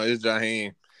It's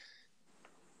Jahheim,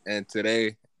 and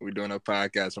today we're doing a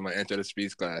podcast from my Enter the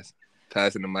Speech class,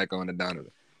 passing the mic on to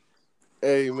Donovan.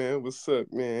 Hey man, what's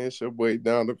up, man? It's your boy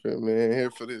Donovan, man.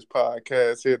 Here for this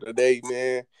podcast here today,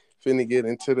 man. Finna get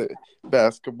into the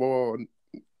basketball.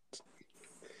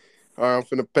 All right, I'm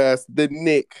finna pass the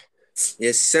Nick.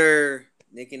 Yes, sir.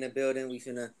 Nick in the building. We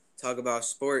finna talk about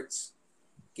sports.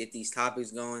 Get these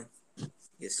topics going.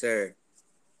 Yes, sir.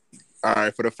 All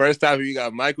right, for the first time, we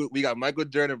got Michael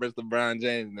Jordan versus LeBron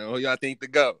James. Now, who y'all think to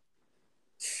go?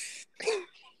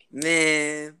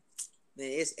 Man,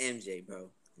 it's MJ, bro.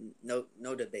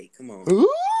 No debate. Come on.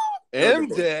 Ooh,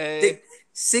 MJ.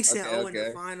 6-0 in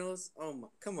the finals. Oh my,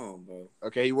 come on, bro.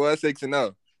 Okay, he was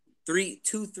 6-0.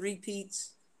 2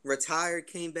 3-peats. Retired,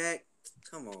 came back.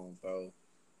 Come on, bro.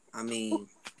 I mean,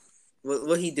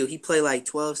 what he do? He played like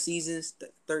 12 seasons,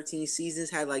 13 seasons,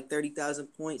 had like 30,000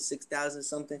 points, 6,000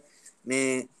 something.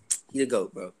 Man, he the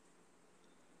GOAT, bro.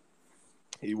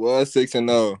 He was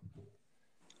 6-0.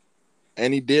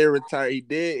 And he did retire. He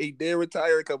did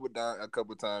retire a couple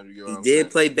times. You know he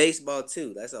did play baseball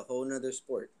too. That's a whole nother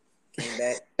sport. Came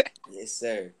back. Yes,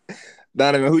 sir.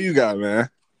 Donovan, who you got,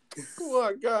 man? who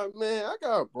I got, man? I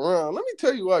got Bron. Let me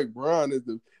tell you why Bron is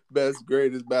the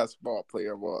greatest basketball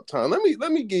player of all time.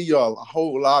 Let me give y'all a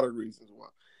whole lot of reasons why.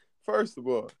 First of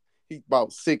all, he's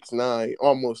about 6'9",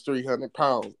 almost 300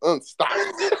 pounds,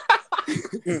 unstoppable.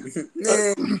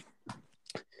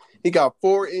 He got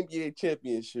 4 NBA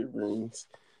championship rings.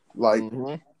 Like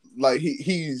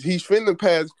he's finna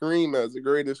pass Kareem as the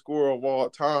greatest scorer of all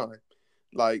time.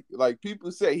 Like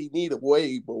people say he needed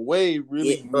Wade, but Wade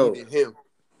really needed him.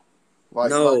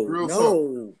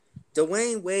 No.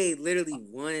 Dwayne Wade literally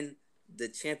won the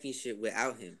championship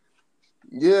without him.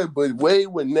 Yeah, but Wade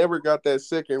would never got that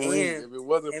second ring if it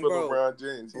wasn't for bro, LeBron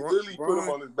James. He literally put him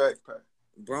on his backpack.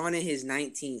 Bron in his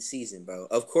 19th season, bro.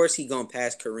 Of course he gonna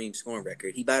pass Kareem's scoring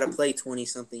record. He about to play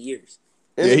 20-something years.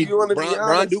 And yeah,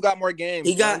 Bron do got more games.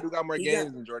 He got more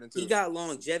games than Jordan too. He got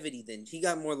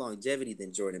more longevity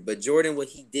than Jordan. But Jordan, what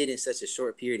he did in such a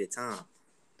short period of time.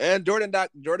 And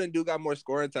Jordan do got more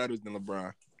scoring titles than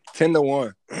LeBron.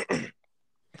 10-1.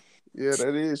 Yeah,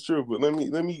 that is true. But let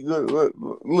me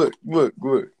look.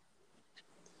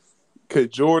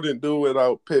 Could Jordan do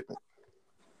without Pippen?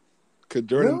 Could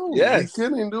Jordan? No, yes. He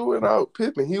couldn't do without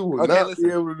Pippen. He would not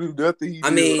be able to do nothing he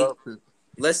did without Pippen.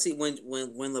 Let's see, when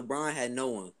LeBron had no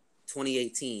one,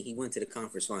 2018, he went to the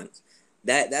conference finals.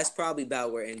 That's probably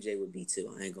about where MJ would be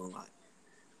too. I ain't gonna lie.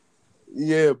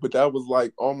 Yeah, but that was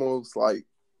like almost like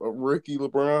a rookie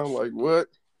LeBron. Like what?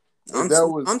 I'm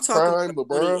talking prime LeBron.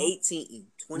 2018.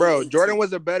 Bro, Jordan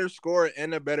was a better scorer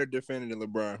and a better defender than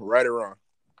LeBron. Right or wrong?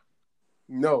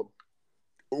 No.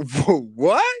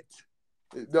 What?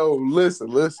 No,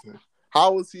 listen.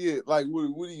 How was he? Like,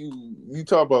 what do you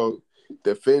talk about?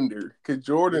 Defender? Could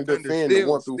Jordan defend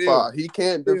 1 through 5? He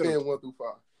can't defend 1 through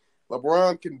 5.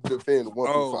 LeBron can defend 1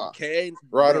 through 5. Okay,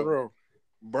 right or wrong?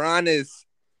 Bron is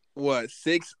what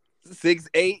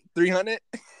 6'8", 300.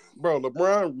 Bro,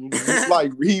 LeBron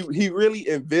like he really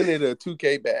invented a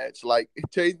 2K badge. Like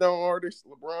chase down artists,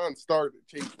 LeBron started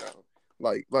chase down.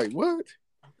 Like what?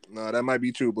 No, that might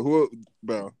be true, but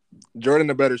bro? Jordan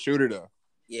a better shooter though.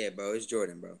 Yeah, bro, it's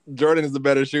Jordan, bro. Jordan is the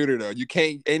better shooter though.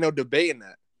 Ain't no debating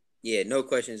that. Yeah, no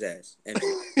questions asked.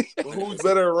 Who's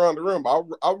better around the rim? I'd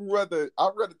rather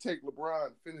take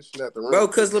LeBron finishing at the rim. Bro,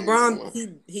 because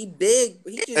LeBron, he big.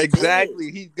 He just exactly.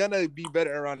 Big. He's gonna be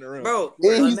better around the rim. Bro,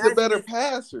 and he's the better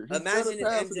passer. He's imagine better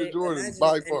passer if MJ, than Jordan imagine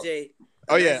by if far. MJ,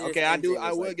 oh yeah, okay. I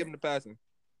will like give him the passing.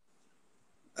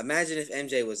 Imagine if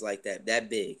MJ was like that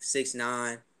big,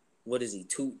 6'9". What is he?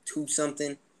 2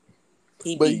 something.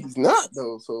 He's not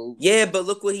though. So yeah, but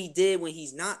look what he did when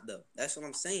he's not though. That's what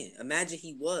I'm saying. Imagine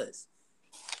he was.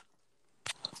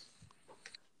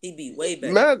 He'd be way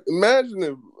better. Imagine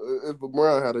if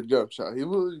LeBron had a jump shot. He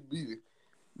would be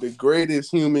the greatest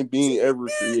human being ever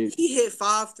created. He hit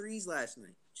 5 threes last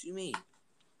night. What you mean?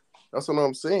 That's what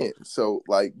I'm saying. So,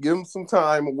 like, give him some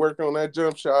time to work on that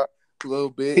jump shot a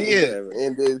little bit. Yeah.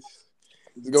 And it's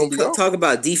going to be talk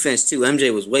about defense, too.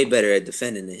 MJ was way better at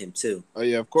defending than him, too. Oh,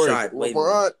 yeah, of course.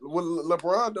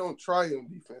 LeBron don't try him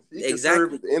defense. He can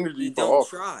serve with the energy he don't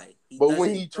try. But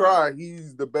when he try,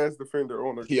 he's the best defender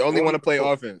on the He only want to play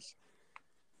offense.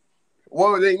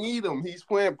 Well, they need him. He's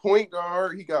playing point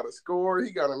guard. He got to score.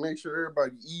 He got to make sure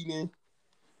everybody's eating.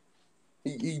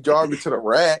 He jogging to the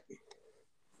rack.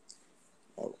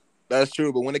 That's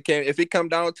true. But if it come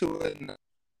down to it,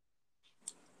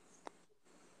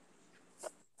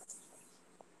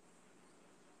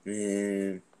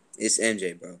 man, it's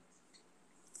MJ, bro.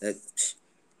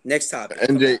 Next topic.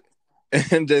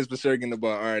 MJ's for sure getting the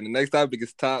ball. All right, the next topic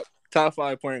is top Top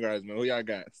 5 point guards, man. Who y'all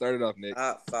got? Start it off, Nick.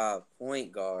 Top 5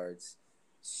 point guards.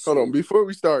 Hold on, Shoot. before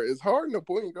we start, is Harden a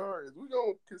point guard? Is we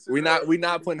gonna consider We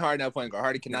not putting Harden at point guard.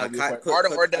 Harden cannot be a point. put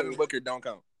Harden or Curry. Devin Booker don't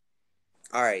count.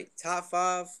 All right, top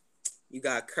 5. You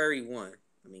got Curry 1.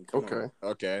 I mean, come on.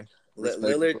 Okay.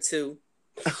 Lillard 2.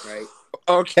 Right.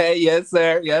 Okay. Yes,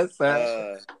 sir. Yes,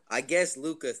 sir. I guess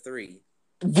Luka 3.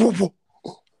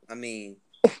 I mean,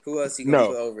 who else you gonna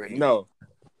put over him? No.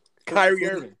 Kyrie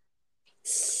Irving.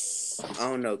 I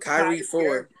don't know. Kyrie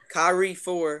 4. Kyrie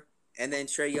 4, and then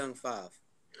Trae Young 5.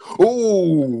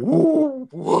 Ooh,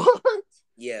 what?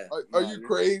 Yeah. Are you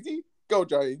crazy? Go,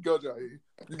 Jahheim. Go.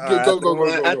 All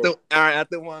right, at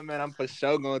the one, man, I'm for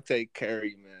sure gonna take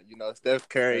Curry, man. You know, Steph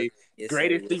Curry,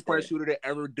 greatest 3-point shooter to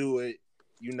ever do it.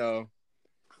 You know,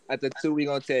 at the 2, we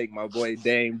gonna take my boy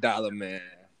Dame Dollar, man.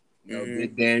 You know,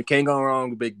 Big Dame, can't go wrong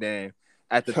with Big Dame.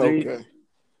 At the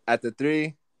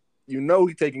 3, you know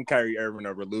we taking Kyrie Irving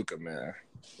over Luka, man.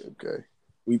 Okay.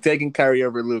 We taking Kyrie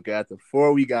over Luka. At the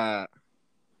 4, we got.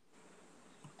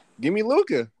 Give me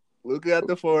Luka. Luka at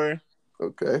the 4.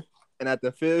 Okay. And at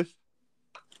the 5th,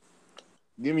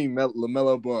 give me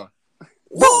LaMelo Ball.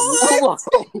 What?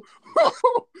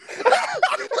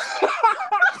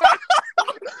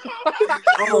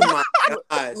 Oh my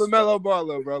gosh. LaMelo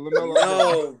Ball, bro.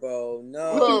 No, bro.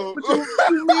 No.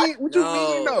 What you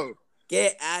mean, though?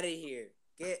 Get out of here.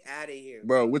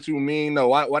 Bro, what you mean, though?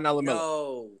 Why not LaMelo?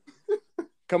 No.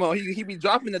 Come on, he be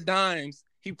dropping the dimes.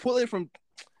 He pull it from.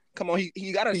 Come on,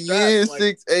 he got a He shot. is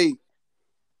 6'8".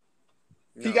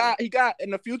 No. He got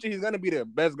in the future. He's gonna be the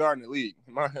best guard in the league.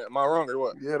 Am I wrong or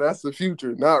what? Yeah, that's the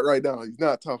future. Not right now. He's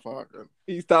not top 5.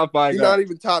 He's top 5. He's not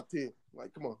even top 10.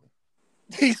 Like, come on.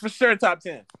 He's for sure top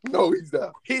 10. No, he's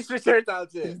not. He's for sure top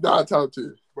 10. He's not top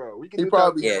 10, bro. We can. He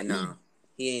probably He ain't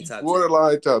top 10.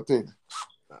 Borderline top 10.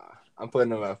 Nah, I'm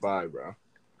putting him at 5, bro.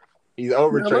 He's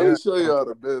over. Let me show y'all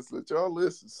the best list. Y'all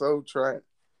list is so trash.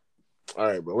 All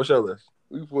right, bro. What's your list?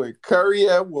 We put Curry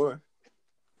at 1.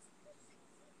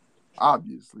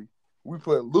 Obviously, we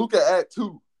put Luka at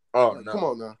 2. Oh, like, no. Come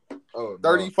on now. Oh,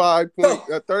 35 point.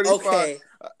 35. Okay.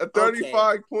 A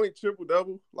 35-point triple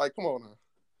double. Like, come on now.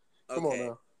 Come on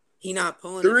now. He not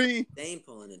pulling 3. it. They ain't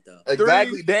pulling it though.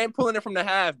 Exactly. They ain't pulling it from the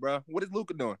half, bro. What is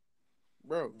Luka doing,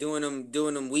 bro? Doing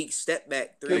them weak step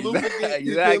back 3. Can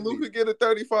Luka get a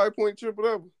 35-point triple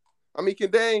double? I mean,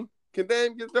 can Dame get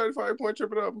a 35-point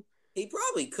triple double? He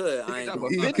probably could. He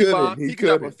couldn't. He could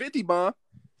have a 50 bomb.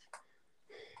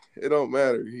 It don't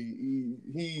matter.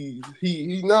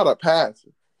 He's not a passer.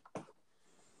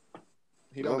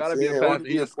 He don't gotta be a passer.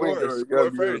 He's a scorer.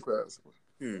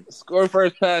 Score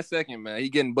first, pass second, man. He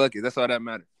getting buckets. That's all that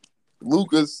matters.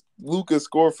 Lucas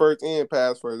score first and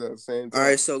pass first at the same time. All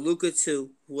right, so Luka 2.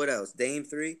 What else? Dame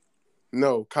 3?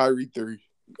 No, Kyrie 3.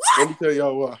 What? Let me tell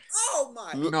y'all why. Oh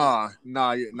my! Nah.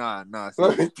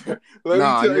 Let me tell y'all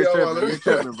why. You're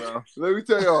tripping, bro. Let me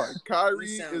tell y'all, Kyrie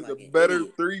is like a better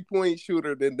 3-point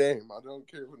shooter than Dame. I don't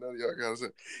care what none of y'all gotta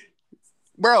say.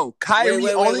 Bro, Kyrie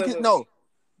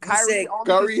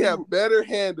Kyrie have better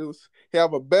handles. He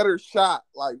have a better shot.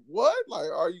 Like what? Like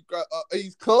are you?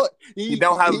 He's cut. He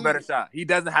don't have a better shot. He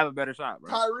doesn't have a better shot,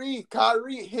 bro.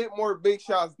 Kyrie hit more big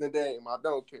shots than Dame. I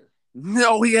don't care.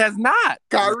 No, he has not.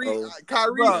 Kyrie's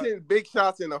hitting big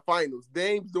shots in the finals.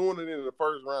 Dame's doing it in the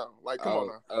first round. Like, come on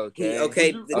now. Okay.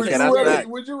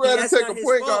 Would you rather take a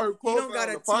point guard who don't got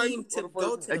a team to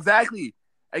go to? Exactly.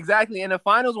 In the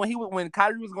finals, when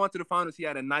Kyrie was going to the finals, he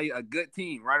had a good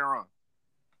team, right or wrong.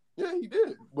 Yeah, he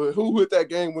did. But who hit that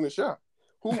game-winning shot?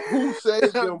 Who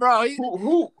saved him? Bro,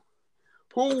 who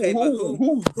made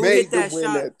them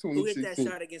win that 2016? Who hit that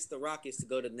shot against the Rockets to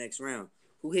go to the next round?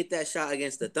 Who hit that shot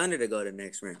against the Thunder to go to the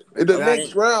next round?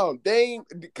 Next round, Dame.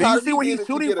 Do you see where he's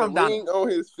shooting from, Donovan? On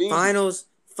his feet.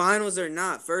 Finals or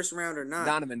not, first round or not.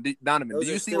 Donovan, do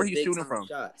you see where he's shooting from?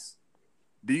 Shots.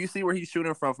 Do you see where he's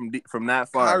shooting from that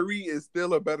far? Kyrie is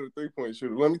still a better 3-point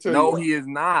shooter. Let me tell you. No, he is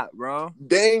not, bro.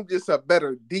 Dame just a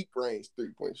better deep range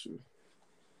 3-point shooter.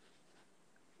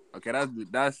 Okay,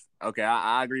 that's okay.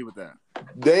 I agree with that.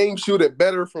 Dame shoot it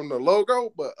better from the logo,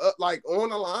 but like on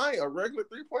the line, a regular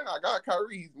 3-point, I got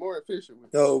Kyrie. He's more efficient.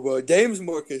 No, bro, Dame's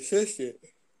more consistent.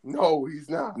 No, he's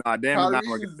not. Nah, Dame is not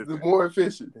more consistent. Kyrie is more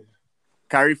efficient.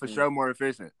 Kyrie for sure more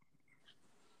efficient.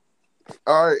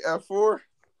 All right, at 4,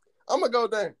 I'm gonna go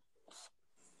Dame.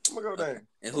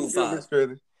 And who 5?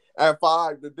 At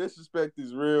 5, the disrespect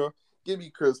is real. Give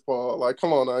me Chris Paul. Like,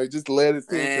 come on now. He just led his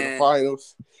team to the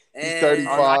finals. He's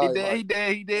 35. He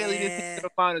did lead his team to the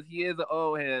finals. He is an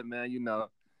old head, man, you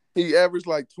know. He averaged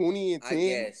like 20 and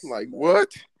 10. Like, what?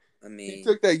 I mean, he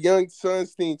took that young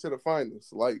Suns team to the finals.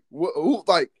 Like, what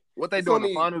they doing in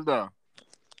the finals, though?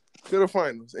 to the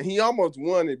finals, and he almost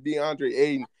won it. DeAndre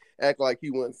Ayton act like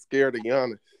he wasn't scared of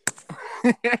Giannis.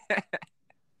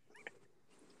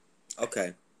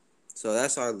 Okay, so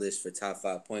that's our list for top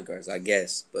 5 point guards, I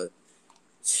guess. But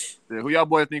yeah, who y'all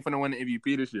boys think finna win the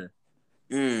MVP this year?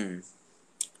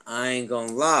 I ain't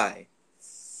gonna lie.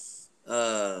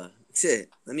 Let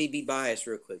me be biased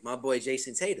real quick. My boy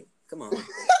Jason Tatum. Come on.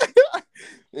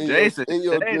 Jason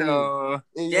Tatum.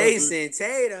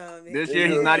 Man. This year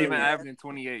he's not even averaging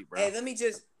 28, bro. Hey, let me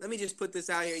just put this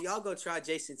out here. Y'all go try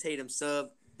Jason Tatum sub,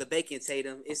 the Bacon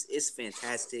Tatum. It's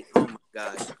fantastic. Oh my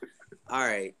gosh. All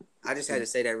right. I just had to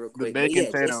say that real quick. The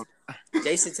Bacon Tatum.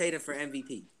 Jason Tatum for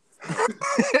MVP.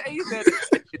 He said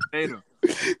Bacon Tatum.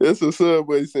 That's a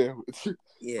Subway sandwich.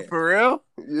 Yeah. For real?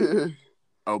 Yeah.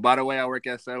 Oh, by the way, I work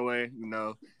at Subway. You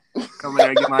know, come in there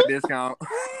and get my discount.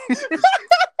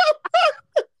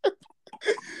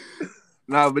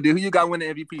 No, but dude, who you got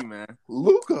winning MVP, man?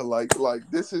 Luka, like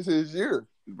this is his year,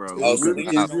 bro. Oh, so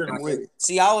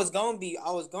see, I was gonna be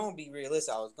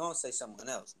realistic. I was gonna say someone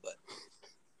else, but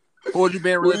who would you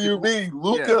being realistic? What do you mean?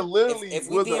 Luka literally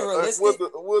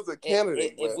was a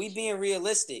candidate. If we being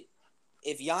realistic,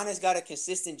 if Giannis got a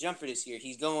consistent jumper this year,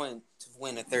 he's going to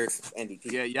win a third MVP.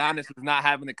 Yeah, Giannis is not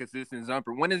having a consistent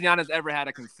jumper. When has Giannis ever had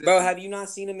a consistent? Bro, have you not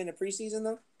seen him in the preseason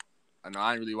though? No,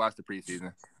 I didn't really watch the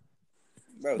preseason.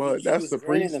 Bro, but that's the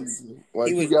preseason.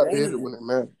 Like he got to hit it when it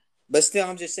matters. But still,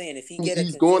 I'm just saying, if he get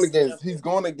he's going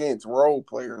against role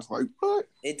players. Like what?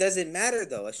 It doesn't matter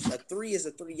though. A 3 is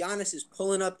a 3. Giannis is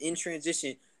pulling up in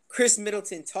transition. Chris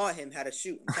Middleton taught him how to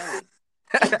shoot. I'm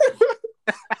telling you.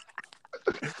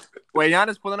 Wait,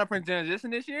 Giannis pulling up in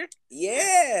transition this year?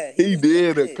 Yeah, he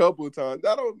did a couple times.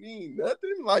 That don't mean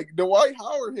nothing. Like Dwight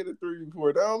Howard hit a 3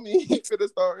 before. That don't mean he could have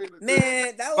started hitting.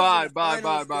 Man, that was bye. That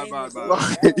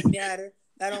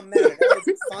don't matter. That was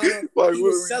the final. Like, he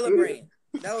was celebrating.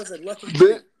 That was a lucky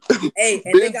game. Hey,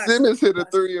 and Ben Simmons hit a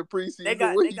 3 in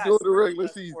preseason. What he doing in the regular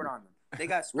season? They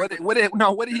got what did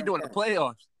he do in the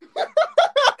playoffs?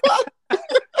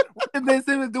 What did Ben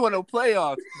Simmons do in the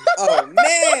playoffs? Oh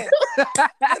man,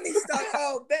 let me stop.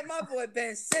 Oh, my boy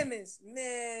Ben Simmons,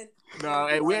 man. No,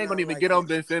 hey, we ain't gonna even get on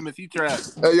Ben Simmons. He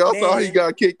trash. Hey, y'all saw he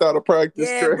got kicked out of practice.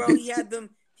 Yeah, bro, he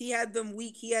had them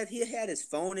weak. He had his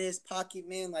phone in his pocket,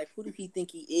 man. Like, who do he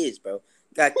think he is, bro?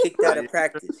 Got kicked out of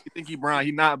practice. You think he Bron?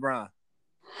 He not Bron.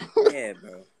 Yeah,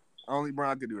 bro. Only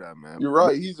Bron could do that, man. You're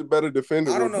right. He's a better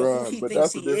defender. I don't know Bron, who he but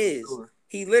thinks that's he is. Story.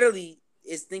 He literally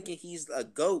is thinking he's a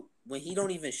GOAT when he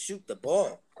don't even shoot the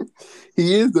ball.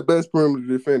 He is the best perimeter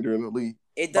defender in the league.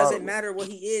 It doesn't matter what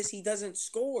he is. He doesn't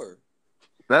score.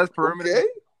 Best perimeter in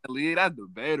the league? That's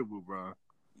debatable, bro.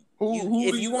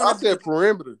 I said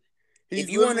perimeter. If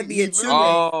you want to be a 2,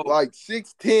 like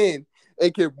 6'10",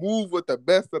 and can move with the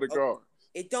best of the guards.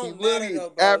 It don't matter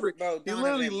though, bro. He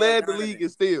literally led the league in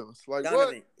steals. Like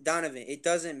Donovan, it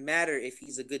doesn't matter if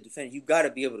he's a good defender. You got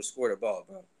to be able to score the ball,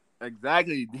 bro.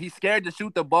 Exactly. He's scared to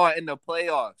shoot the ball in the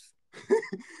playoffs.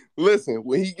 Listen,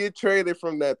 when he get traded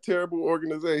from that terrible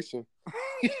organization,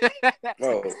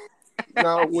 bro.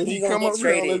 Now when he come up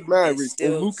here on his Mavericks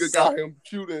and Luka got him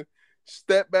shooting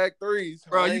step back threes,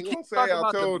 bro. You can't talk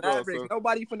about the Mavericks.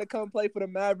 Nobody finna come play for the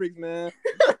Mavericks, man.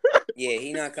 Yeah,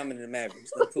 he not coming to the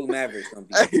Mavericks. The two Mavericks gonna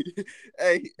be.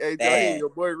 Hey, Jahheim, your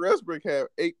boy Westbrook had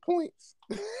 8 points.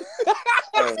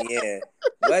 Oh yeah,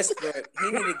 Westbrook.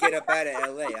 He need to get up out of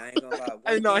LA. I ain't gonna lie.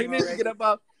 Hey, no, he needs to get up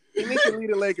out. He needs to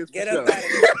lead the Lakers. Get up out of there.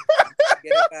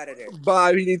 Get up out of there.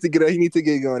 Bob, he needs to get. He needs to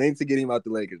get going. They need to get him out the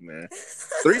Lakers, man.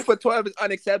 3 for 12 is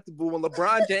unacceptable when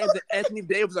LeBron James and Anthony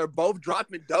Davis are both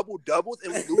dropping double doubles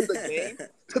and we lose the game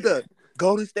to the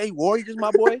Golden State Warriors,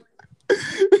 my boy.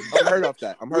 I'm hurt off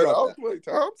that. I'm hurt off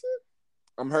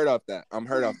that.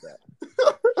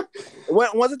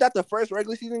 Wasn't that the first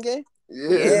regular season game?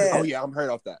 Yeah. Oh yeah, I'm hurt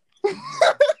off that.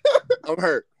 I'm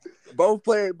hurt. Both of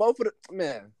the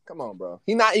man. Come on, bro.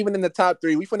 He not even in the top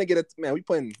 3. We finna get a man. We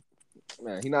putting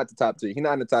man. He not the top 3. He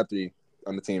not in the top 3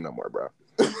 on the team no more, bro.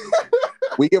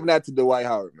 We giving that to Dwight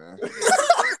Howard, man.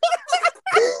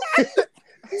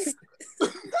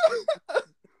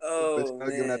 Oh man.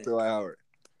 Giving that to Dwight Howard.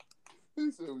 He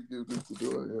said we give this to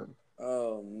Dwight. Yeah.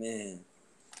 Oh man.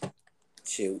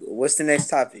 Shoot. What's the next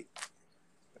topic?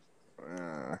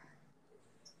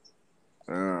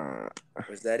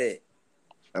 Was that it?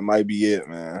 That might be it,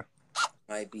 man.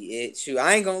 Might be it. Shoot,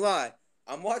 I ain't gonna lie.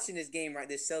 I'm watching this game right,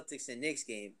 this Celtics and Knicks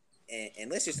game, and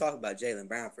let's just talk about Jaylen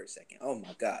Brown for a second. Oh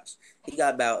my gosh, he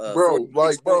got about the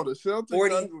Celtics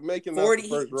 40, making 40.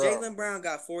 Jaylen Brown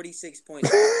got 46 points.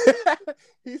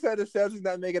 He said the Celtics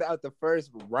not making it out the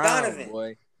first round. Donovan,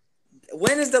 boy.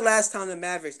 When is the last time the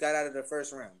Mavericks got out of the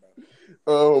first round, bro?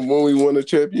 When we won the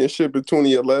championship in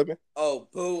 2011. Oh,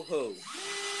 boo hoo.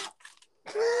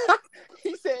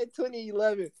 He said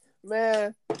 2011.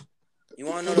 Man. You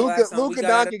want to know the last time Luka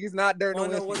Doncic is not Dirk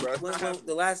Nowitzki, bro. When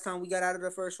the last time we got out of the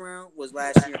first round was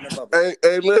last year in the bubble.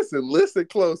 Hey, listen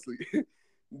closely.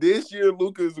 This year,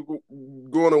 Luka's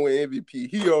going to win MVP.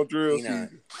 He on drill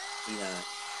season. He not.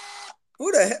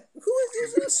 Who the heck? Who is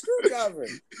this little screwdriver?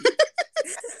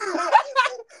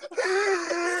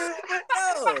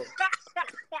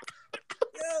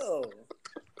 Yo.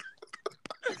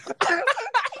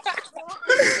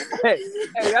 Hey,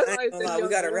 that's why I said we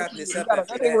gotta wrap this up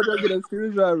after that. Get a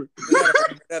screwdriver. We gotta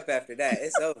wrap it up after that.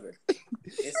 It's over.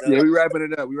 Yeah, we wrapping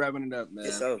it up. Man.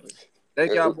 It's over.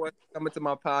 Thank y'all boys for coming to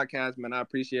my podcast, man. I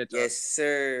appreciate y'all. Yes,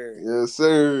 sir. Yes,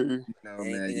 sir. You know,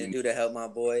 anything to do to help my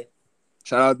boy.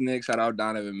 Shout out Nick. Shout out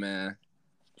Donovan, man.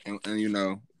 And you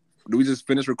know, do we just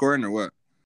finish recording or what?